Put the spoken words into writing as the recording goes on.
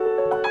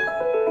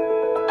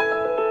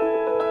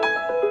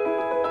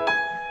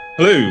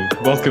Hello,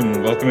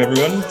 welcome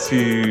everyone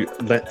to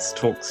Let's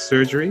Talk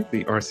Surgery,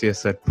 the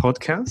RCSEd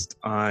Podcast.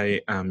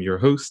 I am your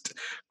host,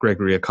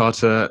 Gregory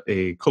Ekatah,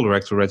 a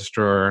colorectal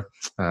registrar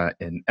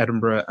in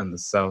Edinburgh and the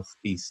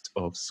southeast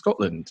of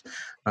Scotland.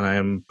 And I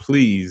am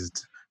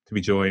pleased to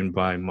be joined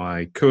by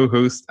my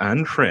co-host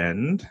and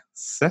friend,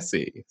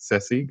 Sesi.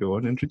 Sesi, go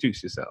on,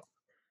 introduce yourself.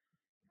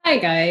 Hi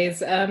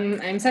guys, I'm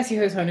Sesi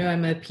Hotonu.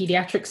 I'm a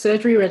pediatric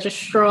surgery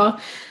registrar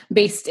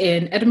based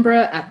in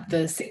Edinburgh at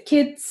the Sick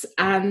Kids,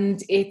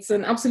 and it's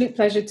an absolute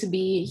pleasure to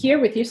be here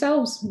with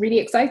yourselves. Really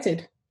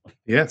excited.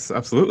 Yes,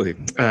 absolutely.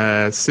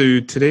 So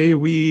today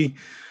we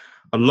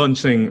are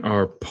launching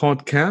our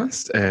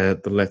podcast,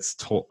 the Let's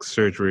Talk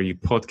Surgery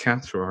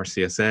podcast for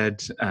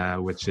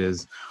RCSEd, which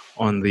is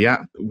on the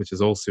app, which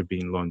has also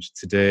been launched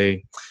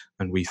today.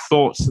 And we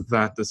thought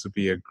that this would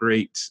be a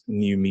great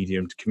new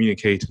medium to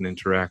communicate and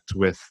interact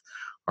with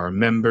our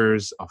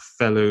members, our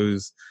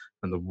fellows,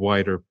 and the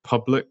wider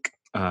public.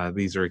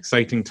 These are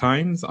exciting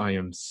times. I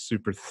am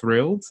super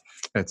thrilled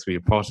to be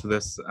a part of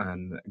this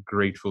and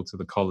grateful to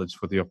the college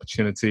for the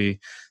opportunity.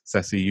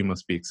 Sesi, you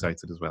must be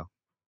excited as well.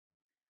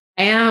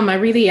 I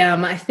really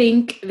am. I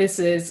think this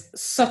is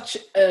such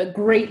a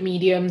great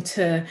medium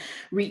to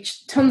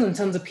reach tons and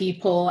tons of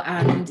people,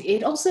 and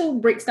it also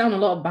breaks down a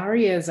lot of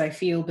barriers, I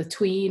feel,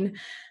 between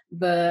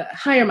the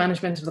higher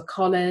management of the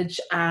college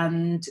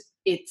and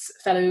its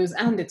fellows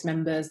and its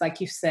members,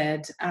 like you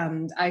said,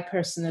 and I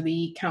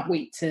personally can't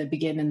wait to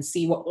begin and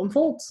see what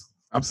unfolds.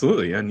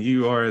 Absolutely, and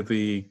you are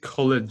the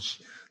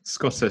College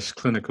Scottish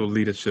Clinical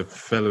Leadership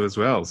Fellow as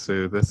well,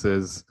 so this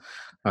is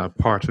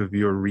part of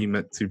your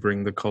remit to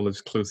bring the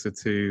college closer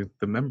to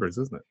the members,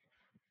 isn't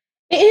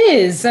it? It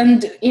is,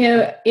 and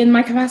in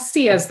my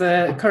capacity as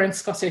the current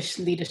Scottish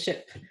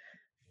Leadership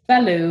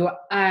Fellow,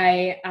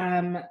 I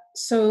am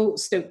so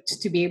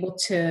stoked to be able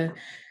to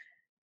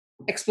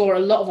explore a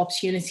lot of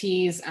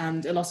opportunities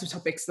and a lot of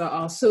topics that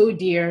are so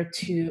dear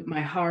to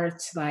my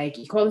heart, like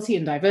equality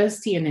and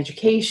diversity and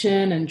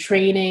education and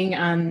training.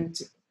 And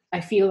I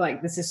feel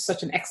like this is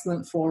such an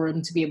excellent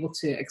forum to be able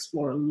to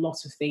explore a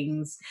lot of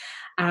things.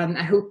 And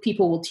I hope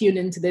people will tune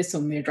into this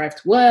on their drive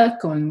to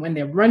work, on when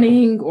they're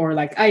running, or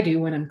like I do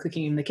when I'm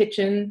cooking in the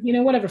kitchen,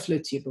 whatever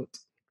floats your boat.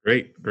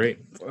 Great.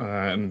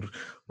 And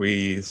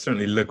I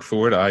certainly look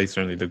forward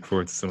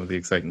to some of the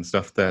exciting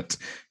stuff that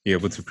you're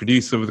able to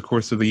produce over the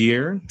course of the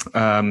year.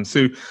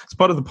 So as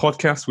part of the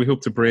podcast, we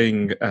hope to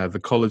bring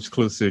the college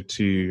closer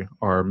to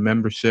our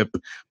membership.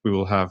 We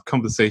will have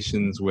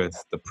conversations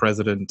with the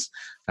president,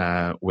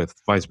 with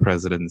vice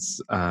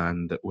presidents,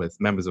 and with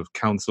members of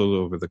council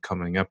over the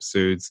coming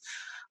episodes.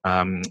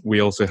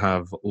 We also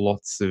have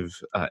lots of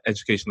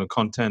educational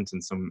content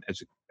and some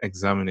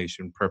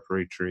examination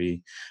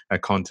preparatory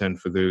content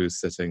for those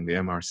sitting the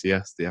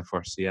MRCS, the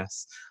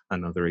FRCS,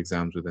 and other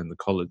exams within the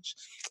college.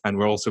 And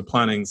we're also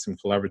planning some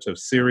collaborative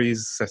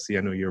series. Sesi,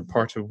 I know you're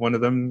part of one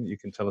of them. You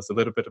can tell us a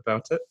little bit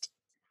about it.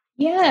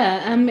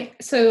 Yeah,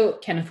 so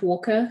Kenneth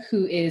Walker,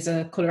 who is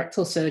a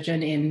colorectal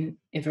surgeon in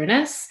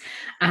Inverness,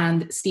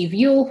 and Steve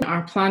Yule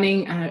are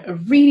planning a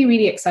really,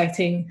 really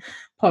exciting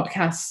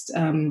podcast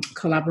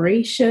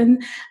collaboration.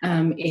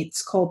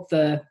 It's called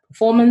the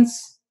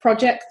Performance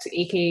Project,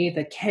 aka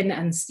the Ken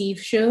and Steve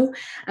Show,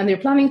 and they're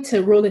planning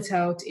to roll it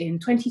out in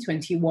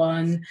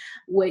 2021,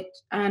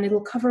 and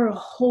it'll cover a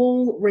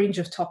whole range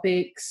of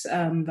topics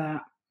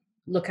that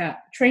look at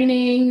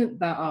training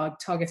that are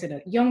targeted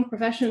at young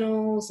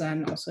professionals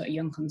and also at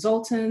young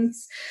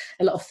consultants,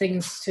 a lot of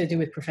things to do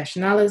with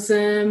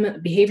professionalism,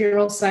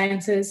 behavioral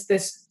sciences.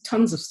 There's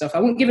tons of stuff. I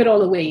won't give it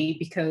all away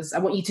because I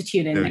want you to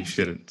tune in. No, you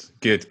shouldn't.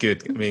 Good.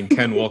 I mean,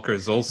 Ken Walker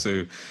is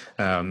also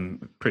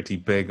pretty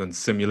big on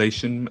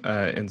simulation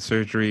in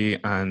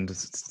surgery, and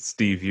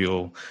Steve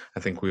Yule, I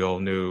think we all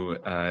know,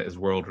 is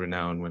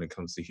world-renowned when it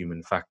comes to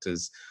human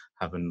factors,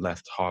 having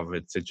left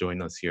Harvard to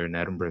join us here in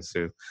Edinburgh.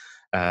 So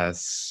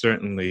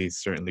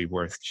certainly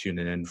worth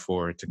tuning in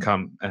for to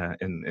come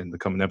in the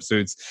coming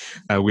episodes.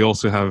 We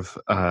also have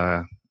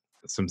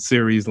some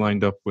series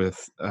lined up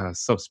with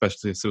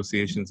subspecialty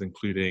associations,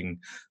 including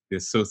the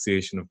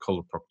Association of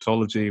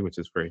Coloproctology, which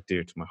is very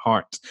dear to my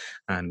heart,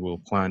 and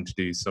we'll plan to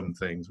do some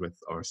things with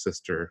our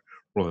sister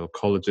Royal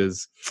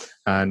Colleges,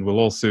 and we'll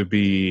also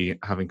be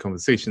having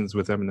conversations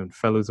with eminent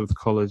fellows of the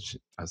college,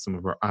 some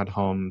of our ad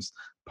homs,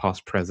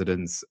 past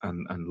presidents,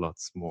 and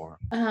lots more.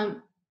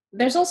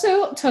 There's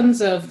also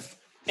tons of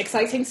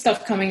exciting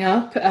stuff coming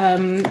up.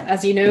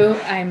 As you know,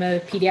 I'm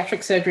a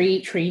pediatric surgery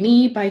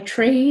trainee by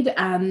trade,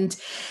 and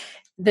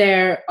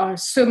there are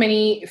so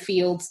many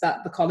fields that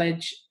the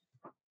college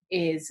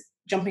is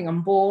jumping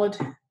on board,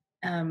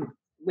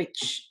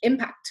 which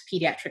impact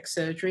pediatric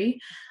surgery.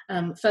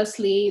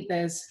 Firstly,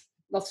 there's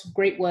lots of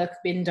great work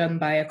being done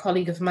by a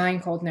colleague of mine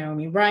called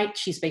Naomi Wright.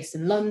 She's based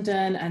in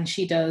London, and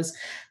she does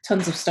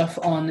tons of stuff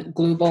on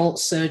global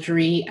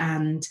surgery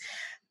and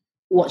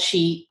what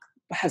she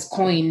has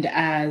coined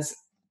as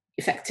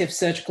effective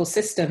surgical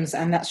systems,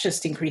 and that's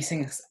just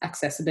increasing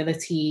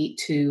accessibility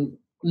to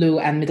low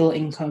and middle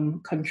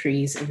income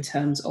countries in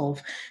terms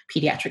of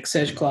pediatric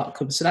surgical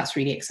outcomes. So that's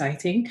really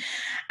exciting.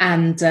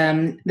 And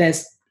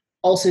there's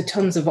Also,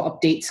 tons of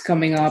updates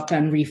coming up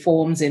and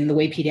reforms in the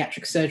way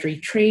pediatric surgery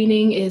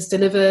training is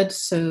delivered.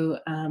 So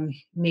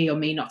may or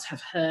may not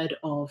have heard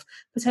of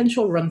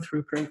potential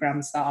run-through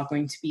programs that are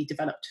going to be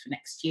developed for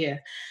next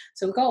year.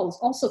 So we've got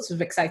all sorts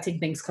of exciting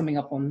things coming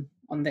up on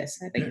this,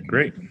 I think. Yeah,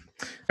 great.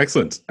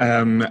 Excellent.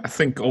 I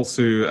think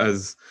also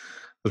as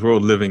we're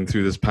all living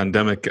through this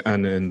pandemic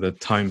and in the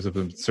times of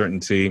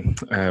uncertainty,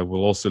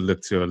 we'll also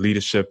look to our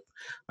leadership,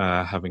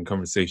 having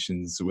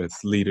conversations with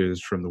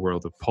leaders from the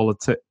world of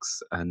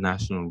politics,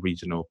 national and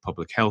regional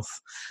public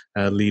health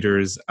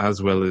leaders,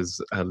 as well as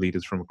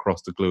leaders from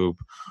across the globe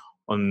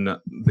on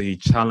the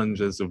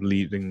challenges of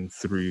leading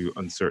through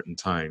uncertain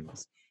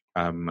times.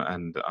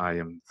 And I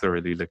am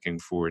thoroughly looking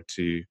forward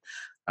to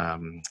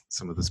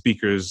some of the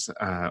speakers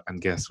and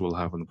guests we'll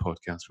have on the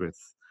podcast with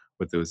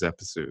those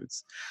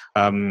episodes.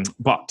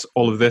 But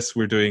all of this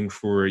we're doing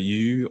for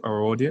you,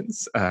 our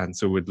audience, and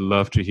so we'd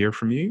love to hear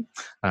from you,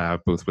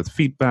 both with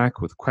feedback,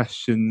 with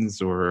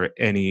questions, or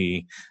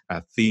any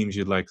themes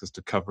you'd like us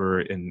to cover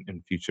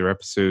in future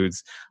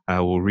episodes.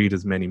 We'll read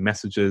as many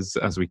messages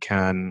as we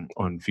can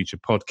on future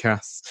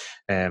podcasts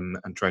and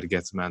try to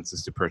get some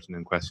answers to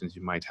pertinent questions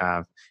you might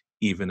have,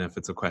 even if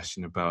it's a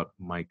question about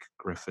Mike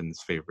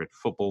Griffin's favorite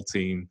football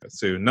team.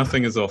 So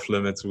nothing is off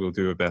limits. We'll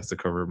do our best to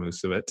cover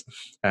most of it.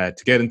 To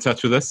get in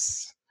touch with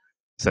us,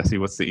 Sesi,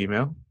 what's the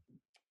email?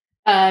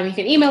 You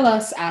can email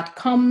us at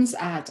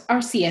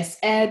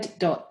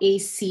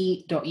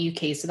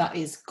comms@rcsed.ac.uk. So that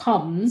is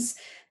comms,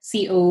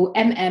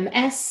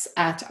 COMMS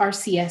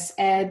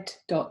 @rcsed.ac.uk.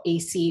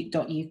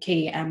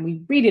 And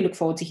we really look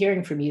forward to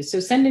hearing from you. So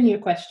send in your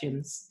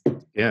questions.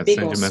 Yeah, Big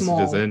send or your messages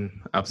small. in.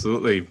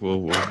 Absolutely.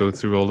 We'll go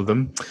through all of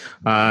them.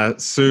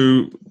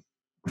 So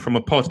from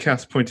a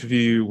podcast point of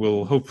view,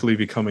 we'll hopefully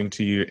be coming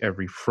to you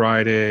every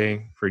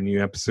Friday for a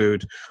new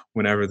episode.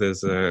 Whenever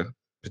there's a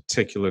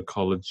particular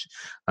college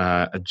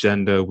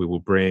agenda, we will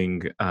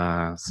bring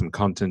some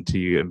content to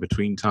you in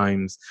between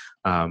times.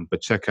 But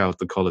check out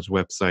the college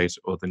website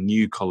or the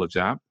new college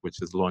app,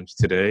 which is launched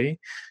today.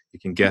 You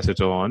can get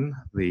it on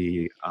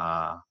the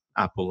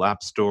Apple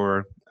App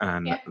Store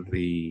and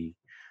the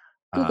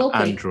Google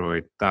Play.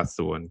 Android, that's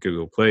the one,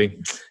 Google Play.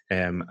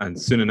 And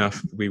soon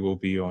enough, we will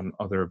be on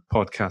other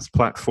podcast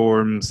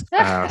platforms.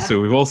 So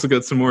we've also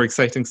got some more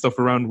exciting stuff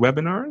around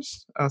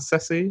webinars,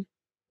 Sesi.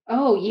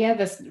 Oh, yeah,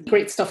 there's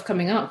great stuff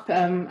coming up.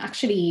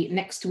 Actually,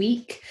 next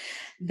week,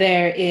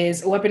 there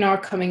is a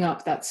webinar coming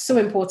up that's so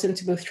important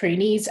to both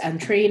trainees and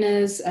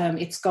trainers.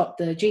 It's got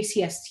the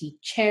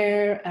JCST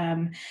chair.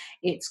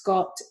 It's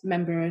got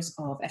members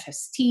of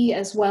FST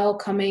as well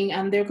coming,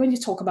 and they're going to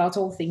talk about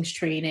all things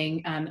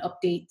training and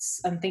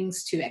updates and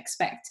things to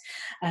expect.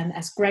 And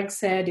as Greg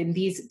said, in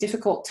these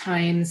difficult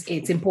times,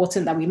 it's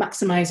important that we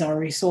maximize our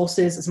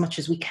resources as much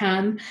as we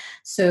can.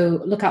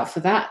 So look out for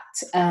that.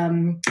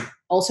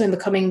 Also, in the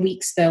coming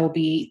weeks, there will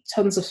be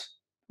tons of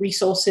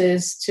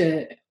resources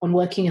on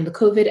working in the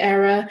COVID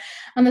era.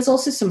 And there's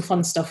also some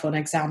fun stuff on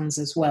exams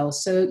as well.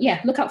 So yeah,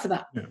 look out for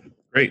that. Yeah,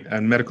 great.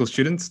 And medical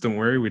students, don't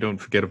worry, we don't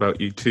forget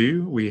about you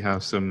too. We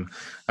have some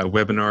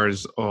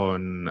webinars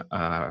on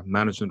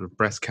management of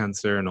breast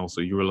cancer and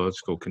also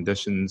urological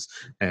conditions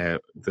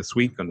this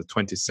week on the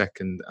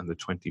 22nd and the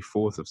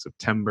 24th of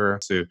September.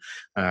 So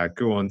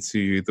go on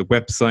to the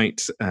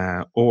website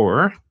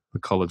or the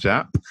college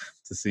app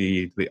to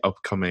see the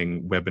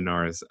upcoming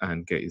webinars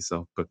and get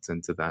yourself booked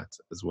into that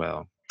as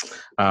well.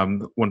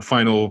 One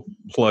final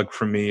plug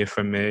from me, if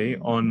I may,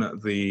 on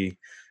the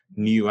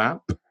new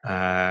app.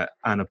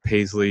 Anna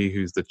Paisley,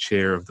 who's the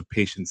chair of the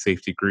Patient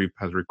Safety Group,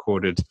 has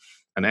recorded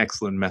an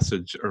excellent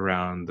message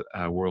around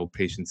World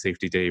Patient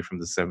Safety Day from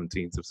the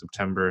 17th of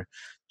September.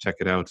 Check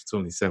it out. It's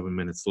only 7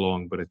 minutes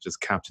long, but it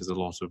just captures a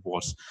lot of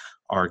what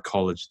our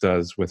college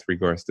does with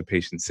regards to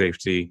patient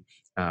safety.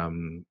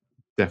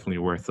 Definitely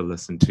worth a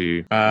listen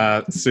to.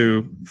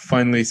 So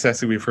finally,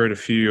 Sesi, we've heard a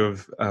few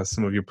of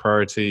some of your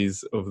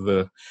priorities of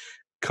the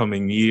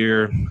coming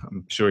year.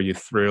 I'm sure you're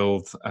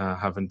thrilled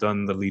having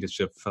done the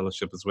leadership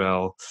fellowship as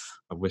well.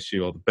 I wish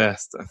you all the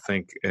best. I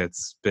think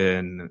it's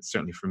been,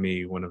 certainly for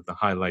me, one of the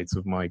highlights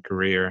of my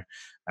career,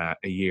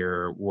 a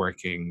year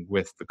working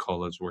with the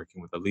college,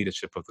 working with the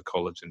leadership of the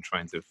college and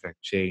trying to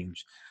affect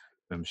change.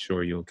 I'm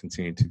sure you'll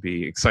continue to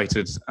be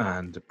excited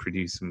and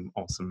produce some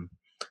awesome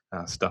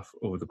stuff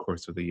over the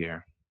course of the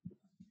year.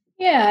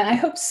 Yeah, I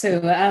hope so.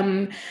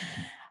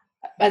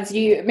 As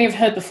you may have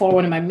heard before,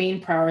 one of my main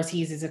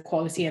priorities is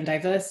equality and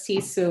diversity.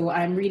 So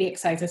I'm really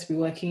excited to be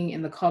working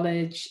in the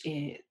college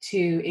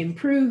to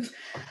improve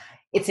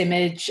its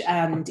image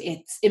and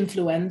its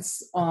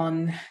influence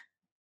on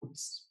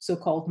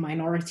so-called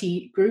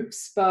minority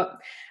groups, but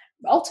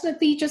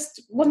ultimately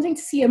just wanting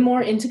to see a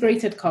more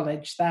integrated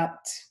college that,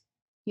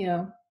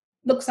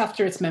 looks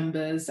after its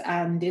members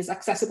and is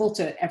accessible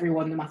to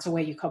everyone, no matter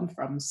where you come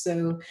from.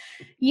 So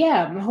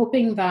yeah, I'm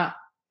hoping that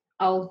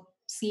I'll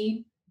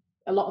see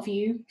a lot of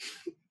you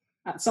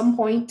at some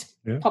point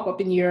pop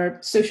up in your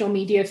social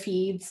media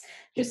feeds,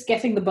 just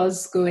getting the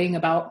buzz going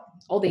about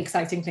all the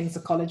exciting things the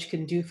college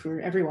can do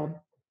for everyone.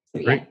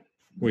 So, Great.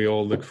 We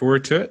all look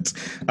forward to it.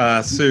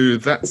 So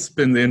that's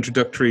been the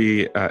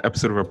introductory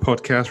episode of our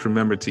podcast.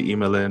 Remember to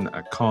email in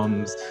at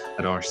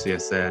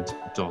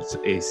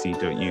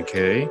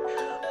comms@rcsed.ac.uk.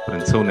 But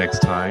until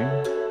next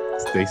time,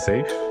 stay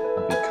safe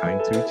and be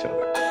kind to each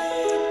other.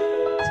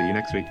 See you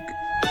next week.